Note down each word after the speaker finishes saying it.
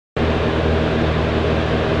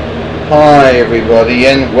Hi everybody,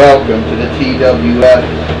 and welcome to the TWF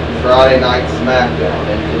Friday Night SmackDown.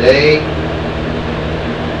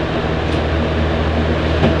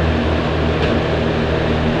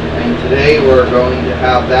 And today we're going to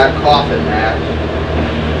have that coffin match,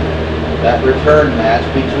 that return match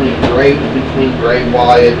between Bray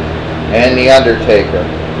Wyatt and The Undertaker.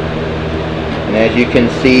 And as you can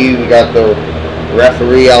see, we got the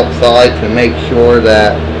referee outside to make sure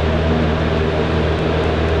that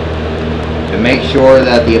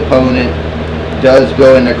the opponent does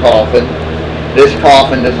go in the coffin. This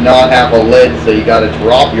coffin does not have a lid, so you got to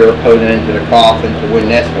drop your opponent into the coffin to win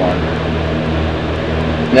this one.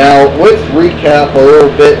 Now, let's recap a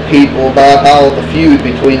little bit, people, about how the feud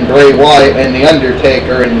between Bray Wyatt and The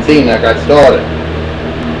Undertaker and Cena got started.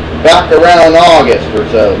 Back around August or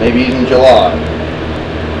so, maybe even July.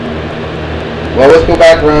 Well, let's go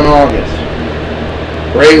back around August.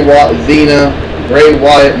 Bray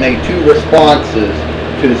Wyatt made two responses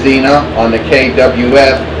to Cena on the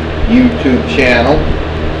KWF YouTube channel,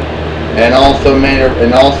 and also made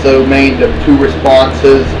two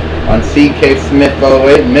responses on CK Smith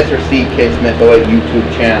 08 and Mr. CK Smith 08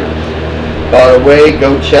 YouTube channels. By the way,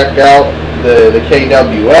 go check out the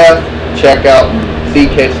KWF, check out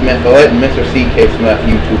CK Smith 08 and Mr. CK Smith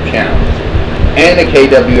YouTube channels, and the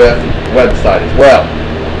KWF website as well.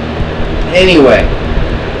 Anyway,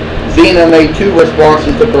 Cena made two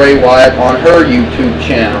responses to Bray Wyatt on her YouTube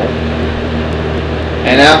channel,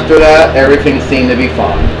 and after that, everything seemed to be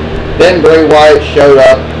fine. Then Bray Wyatt showed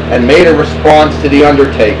up and made a response to The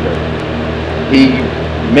Undertaker. He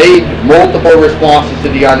made multiple responses to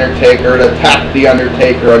The Undertaker, attacked The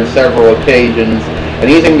Undertaker on several occasions, and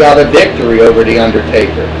even got a victory over The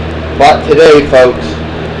Undertaker. But today, folks,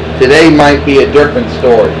 today might be a different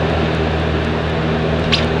story.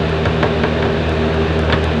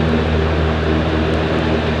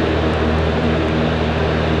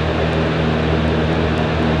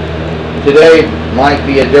 Today might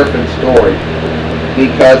be a different story,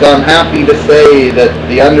 because I'm happy to say that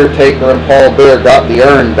The Undertaker and Paul Bearer got the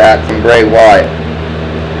urn back from Bray Wyatt.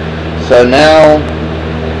 So now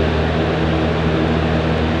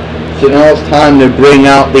it's time to bring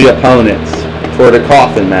out the opponents for the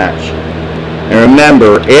coffin match. And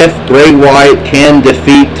remember, Bray Wyatt can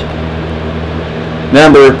defeat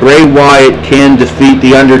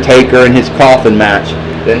The Undertaker in his coffin match,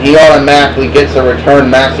 then he automatically gets a return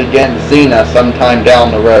match against Cena sometime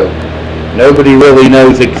down the road. Nobody really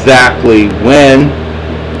knows exactly when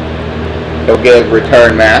he'll get a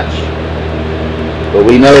return match, but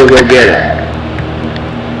we know he'll get it.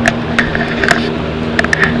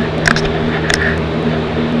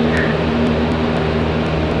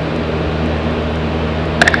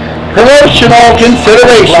 Promotional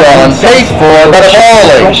consideration paid for by the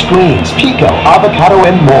following: fresh greens, pico, avocado,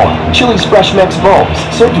 and more. Chili's Fresh Mex Bowls,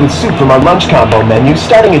 served with soup from our lunch combo menu,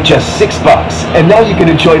 starting at just $6. And now you can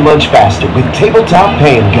enjoy lunch faster with Tabletop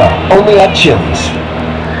Pay and Go, only at Chili's.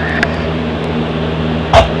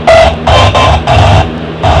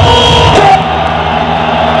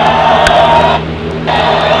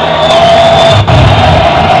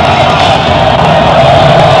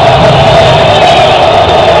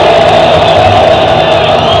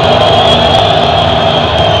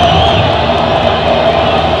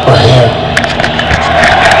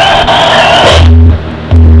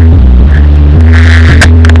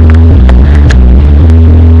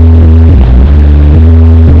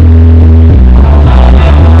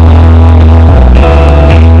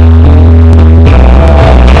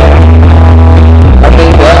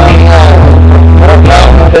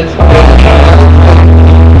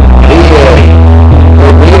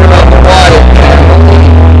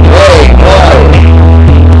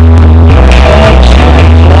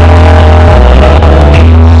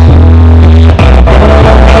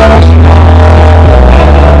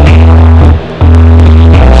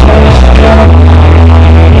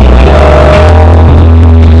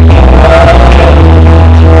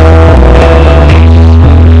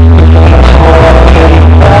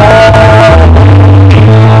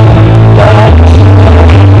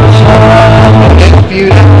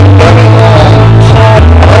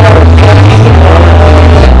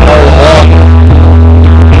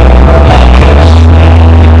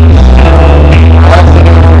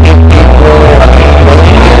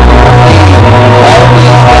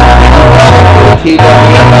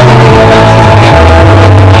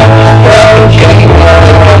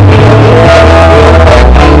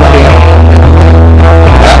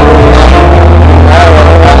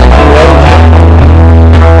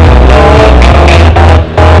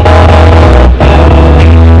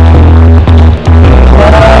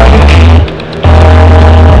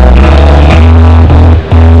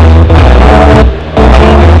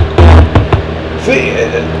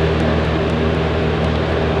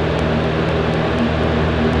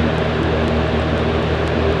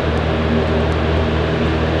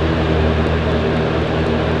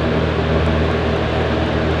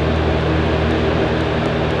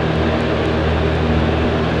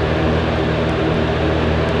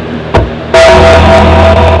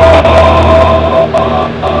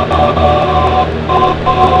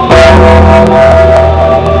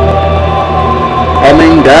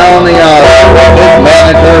 walking down the aisle with his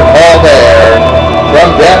manager, Paul Bear, from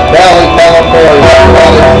Death Valley, California,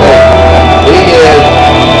 United States. He is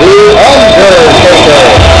The Undertaker.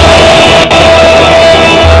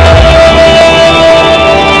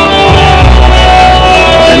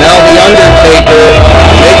 And now The Undertaker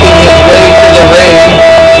making his way to the ring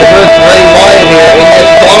to versus Bray Wyatt here in this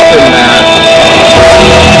coffin match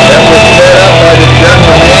that was set up by the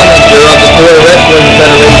general manager of the Pro Wrestling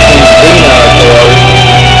Federation, Cena, of course.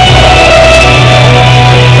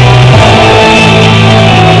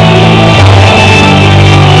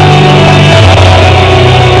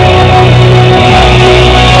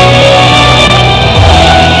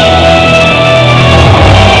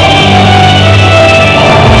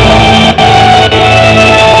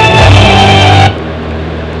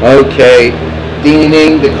 Okay,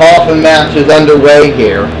 ding, the coffin match is underway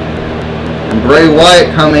here. And Bray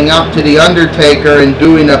Wyatt coming up to The Undertaker and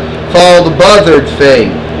doing a follow the buzzard thing.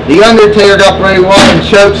 The Undertaker got Bray Wyatt and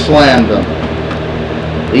choke slammed him.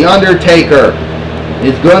 The Undertaker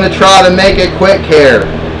is going to try to make it quick here.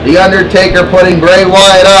 The Undertaker putting Bray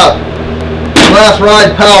Wyatt up. Last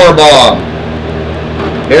ride powerbomb.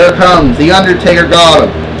 Here it comes. The Undertaker got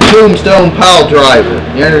him. Tombstone pile driver.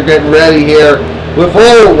 The Undertaker getting ready here with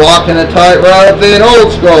old walking a tightrope in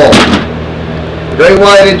Old School. Bray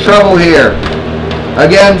Wyatt in trouble here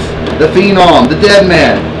against the Phenom, the Dead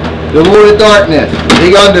Man, the Lord of Darkness,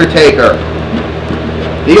 The Undertaker.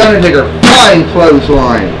 The Undertaker, fine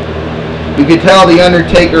clothesline. You can tell The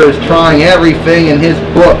Undertaker is trying everything in his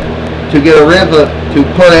book to get a river to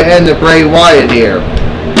put an end to Bray Wyatt here.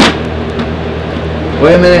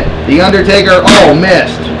 Wait a minute, The Undertaker, oh,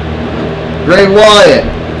 missed. Bray Wyatt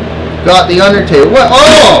got The Undertaker. What?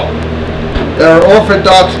 Oh! The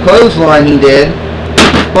orthodox clothesline he did.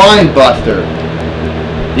 Spine buster.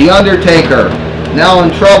 The Undertaker now in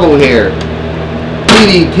trouble here.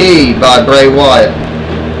 DDT by Bray Wyatt.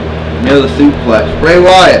 Near the suplex. Bray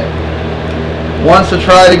Wyatt wants to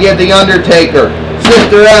try to get The Undertaker.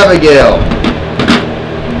 Sister Abigail.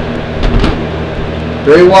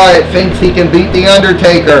 Bray Wyatt thinks he can beat The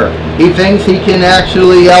Undertaker. He thinks he can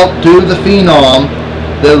actually outdo the Phenom,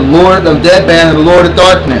 the Lord of Deadman and the Lord of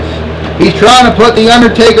Darkness. He's trying to put The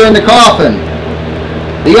Undertaker in the coffin.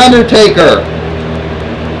 The Undertaker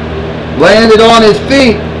landed on his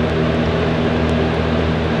feet.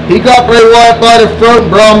 He got Bray Wyatt by the throat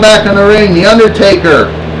and brought him back in the ring. The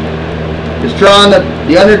Undertaker is trying to...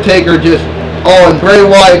 The Undertaker just... Oh, and Bray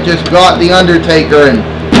Wyatt just got The Undertaker and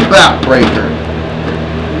backbreaker.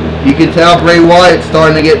 You can tell Bray Wyatt's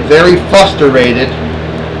starting to get very frustrated.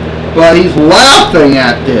 But he's laughing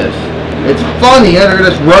at this. It's funny.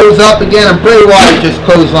 Undertaker just rose up again and Bray Wyatt just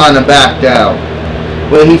clotheslined him back down.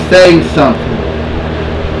 But he's saying something.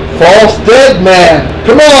 False Dead Man.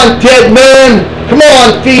 Come on, Dead Man. Come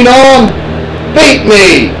on, Phenom. Beat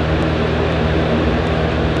me.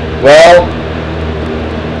 Well,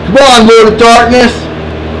 come on, Lord of Darkness.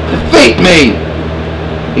 Defeat me.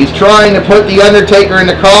 He's trying to put The Undertaker in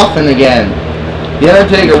the coffin again. The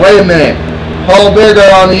Undertaker, wait a minute. Paul Bear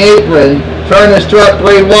got on the apron, trying to strut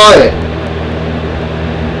Bray Wyatt.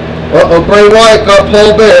 Uh-oh, Bray Wyatt got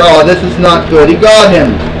Paul Bear. Oh, this is not good. He got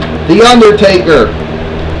him. The Undertaker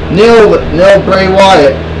nailed Bray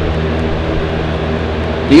Wyatt.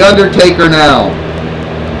 The Undertaker now.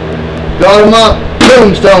 Got him up.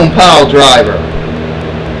 Tombstone pile driver.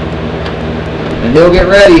 And he'll get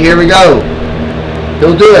ready. Here we go.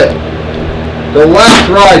 He'll do it. The last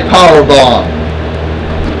ride powerbomb.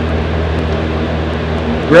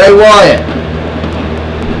 Bray Wyatt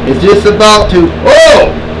is just about to...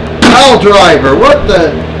 Oh! Pile driver. What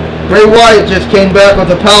the... Bray Wyatt just came back with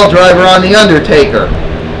a pile driver on The Undertaker.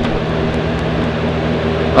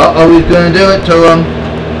 Uh-oh, he's going to do it to him.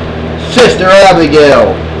 Sister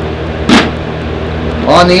Abigail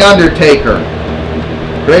on The Undertaker.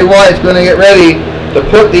 Bray Wyatt's going to get ready to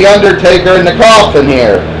put The Undertaker in the coffin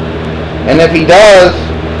here. And if he does...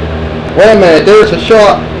 Wait a minute, there's a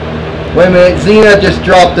shot. Wait a minute, Xena just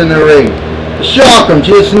dropped in the ring. Shock him,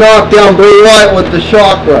 just knocked down Bray Wyatt with the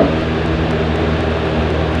chakra.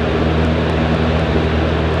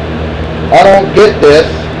 I don't get this.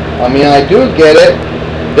 I mean, I do get it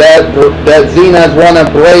that Xena's one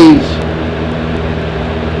of Bray's,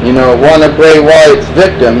 one of Bray Wyatt's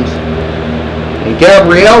victims. And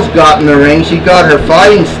Gabrielle's got in the ring. She got her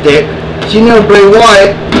fighting stick. She knew Bray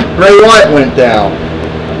Wyatt went down.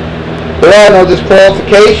 There are no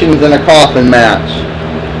disqualifications in a coffin match.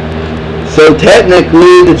 So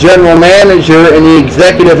technically, the general manager and the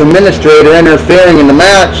executive administrator interfering in the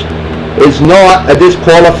match is not a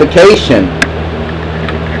disqualification.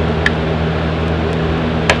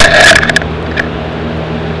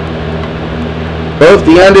 Both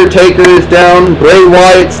The Undertaker is down, Bray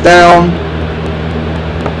Wyatt's down.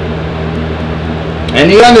 And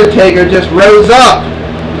The Undertaker just rose up.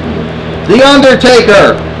 The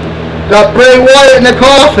Undertaker got Bray Wyatt in the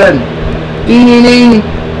coffin. Ding, ding.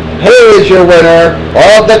 Here is your winner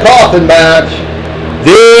of the coffin match,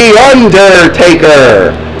 The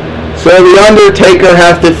Undertaker. So The Undertaker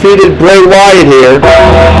has defeated Bray Wyatt here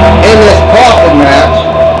in this coffin match.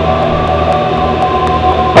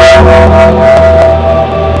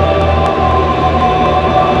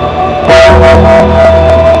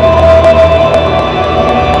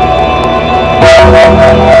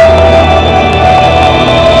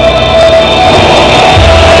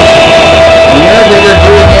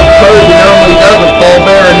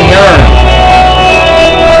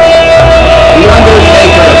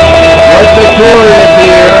 Victorious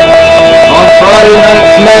here on Friday Night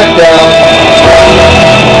SmackDown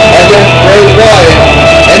against Bray Wyatt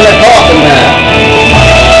in the coffin match.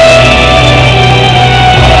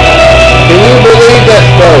 Can you believe this,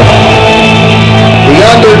 folks? The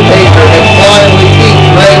Undertaker has finally beat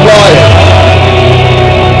Bray Wyatt.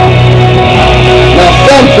 Now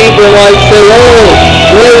some people might say, oh,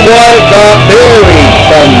 Bray Wyatt got buried,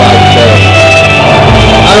 some might say.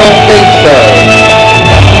 I don't think so.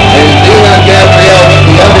 Gabriel,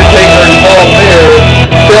 The Undertaker, and Paul Bear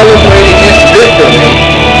celebrating his victory.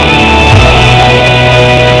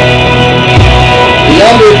 The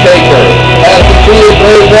Undertaker has defeated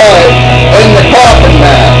Bray Wyatt in the coffin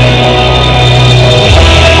match.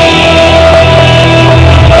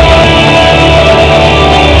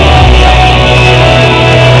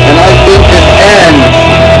 And I think this ends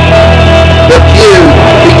the feud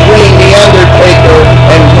between The Undertaker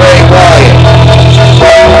and Bray Wyatt.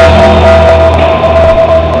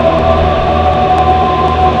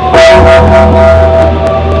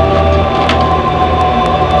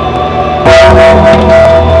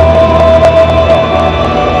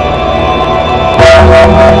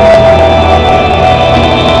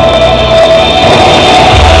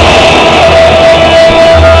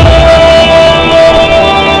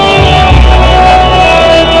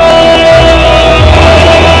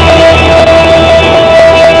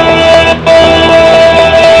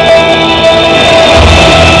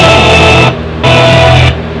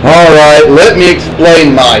 Let me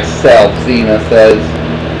explain myself, Cena says.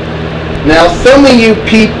 Now, some of you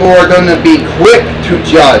people are going to be quick to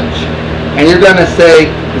judge. And you're going to say,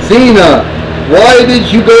 Cena, why did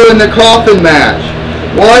you go in the coffin match?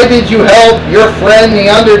 Why did you help your friend The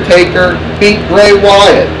Undertaker beat Bray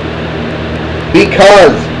Wyatt?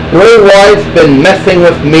 Because Bray Wyatt's been messing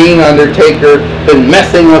with me, Undertaker, been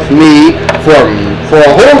messing with me for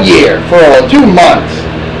a whole year, for 2 months.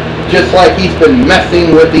 Just like he's been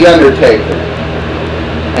messing with The Undertaker.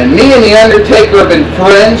 And me and The Undertaker have been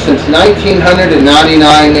friends since 1999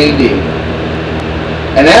 AD.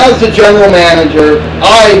 And as the general manager,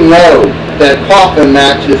 I know that coffin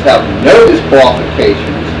matches have no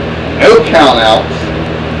disqualifications, no countouts,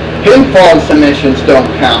 pinfall submissions don't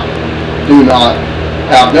count, do not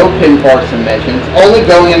have no pinfall submissions, only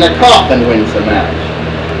going in the coffin wins the match.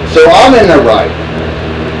 So I'm in the right.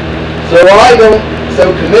 So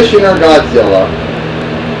Commissioner Godzilla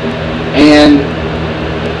and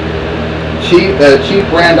Chief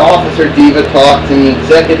Brand Officer Diva Talks and the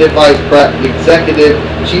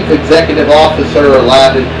Chief Executive Officer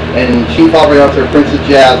Aladdin and Chief Operating Officer Princess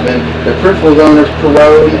Jasmine, the principal owners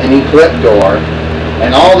Perone and Ecliptor,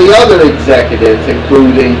 and all the other executives,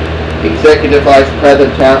 including Executive Vice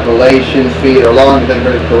President Talent Relations, Theater Long-Term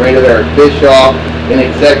Creator Eric Bischoff, and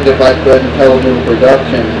Executive Vice President Television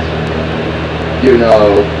Productions.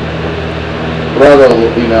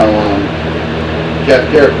 Jeff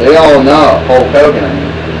Jarrett, they all know, Hulk Hogan,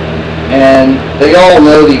 and they all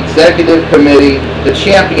know the executive committee, the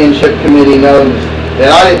championship committee knows that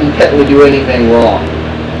I didn't technically do anything wrong.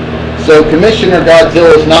 So Commissioner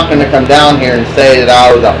Godzilla is not going to come down here and say that I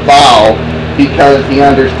was a foul because he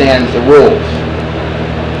understands the rules.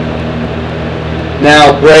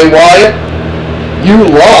 Now, Bray Wyatt, you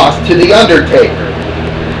lost to The Undertaker.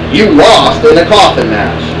 You lost in the coffin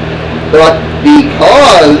match. But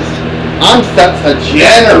because I'm such a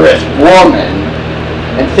generous woman,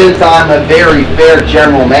 and since I'm a very fair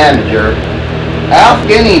general manager, ask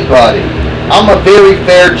anybody. I'm a very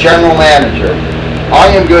fair general manager.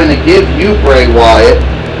 I am going to give you, Bray Wyatt,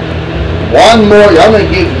 I'm going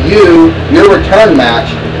to give you your return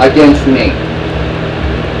match against me.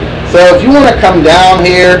 So if you want to come down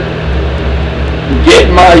here, get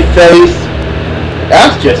in my face,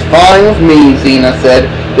 that's just fine with me, Cena said,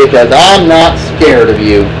 because I'm not scared of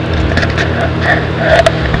you.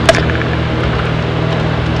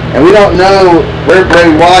 And we don't know where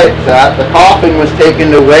Bray Wyatt's at. The coffin was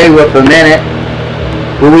taken away with a minute.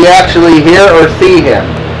 Will we actually hear or see him?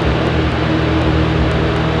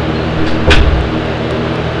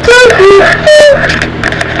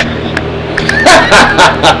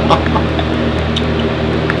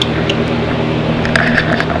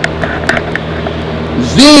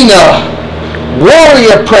 Xena,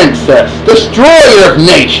 warrior princess, destroyer of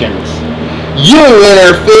nations. You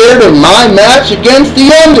interfered in my match against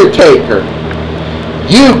The Undertaker.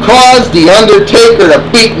 You caused The Undertaker to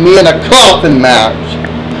beat me in a coffin match.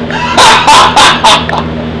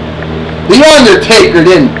 The Undertaker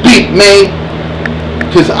didn't beat me,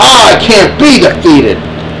 because I can't be defeated.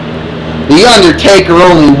 The Undertaker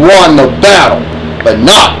only won the battle, but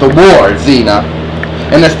not the war, Xena.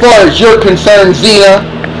 And as far as you're concerned, Xena,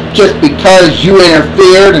 just because you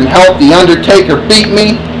interfered and helped The Undertaker beat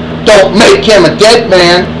me, don't make him a dead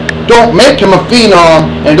man, don't make him a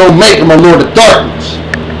phenom, and don't make him a Lord of Darkness.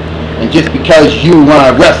 And just because you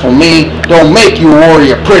want to wrestle me, don't make you a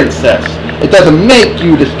warrior princess. It doesn't make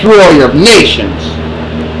you destroyer of nations.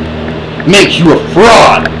 It makes you a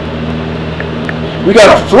fraud. We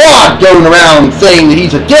got a fraud going around saying that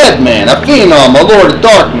he's a dead man, a phenom, a Lord of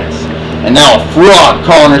Darkness. And now a fraud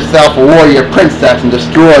calling herself a warrior princess and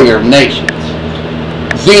destroyer of nations.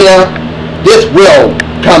 Xena, this will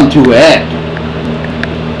come to an end.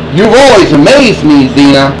 You've always amazed me,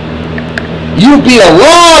 Xena. You beat a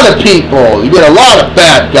lot of people. You beat a lot of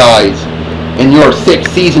bad guys in your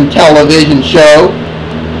 6-season television show.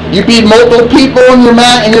 You beat multiple people in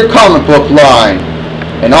your comic book line,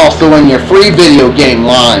 and also in your free video game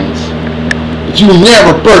lines. But you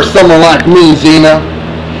never burst someone like me, Xena.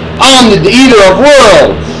 I'm the eater of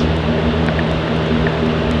worlds.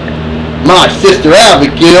 My sister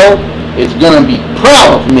Abigail is gonna be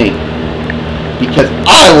proud of me, because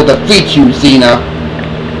I will defeat you, Xena.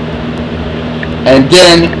 And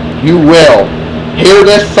then you will hear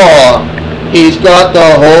this song. He's got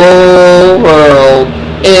the whole world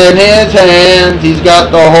in his hands. He's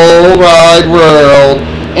got the whole wide world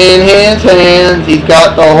in his hands. He's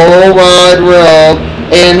got the whole wide world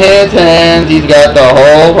in his hands. He's got the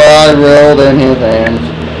whole wide world in his hands.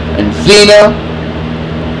 And Xena,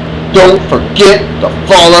 don't forget to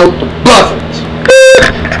follow the buzzards.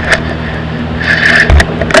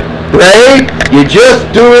 Bray, you're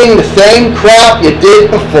just doing the same crap you did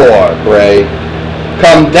before, Bray.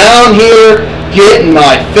 Come down here, get in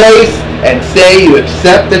my face, and say you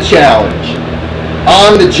accept the challenge.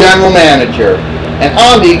 I'm the general manager, and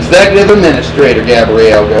I'm the executive administrator,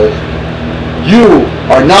 Gabrielle goes. You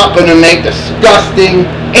are not going to make disgusting,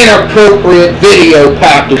 inappropriate video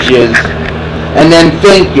packages and then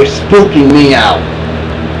think you're spooking me out.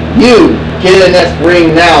 You get in this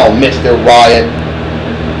ring now, Mr. Wyatt.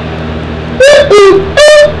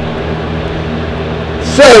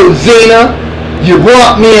 So, Xena, you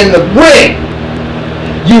want me in the ring.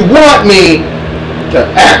 You want me to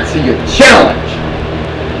answer your challenge.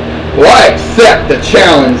 Well, I accept the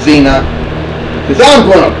challenge, Xena, because I'm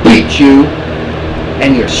going to beat you,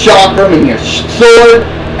 and your chakram and your sword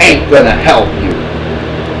ain't going to help you.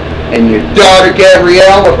 And your daughter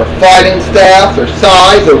Gabrielle with her fighting staff or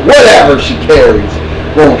size or whatever she carries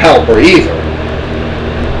won't help her either.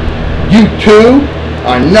 You two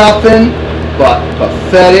are nothing but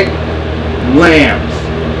pathetic lambs.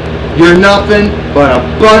 You're nothing but a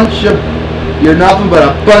bunch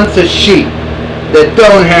of sheep that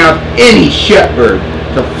don't have any shepherd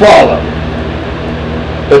to follow.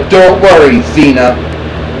 But don't worry, Xena,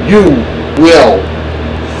 you will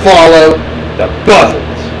follow the buzzards.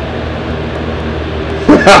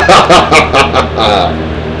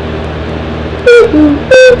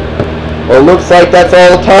 Well, looks like that's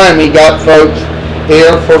all the time we got, folks,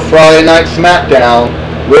 here for Friday Night SmackDown.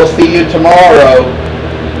 We'll see you tomorrow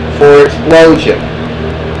for Explosion.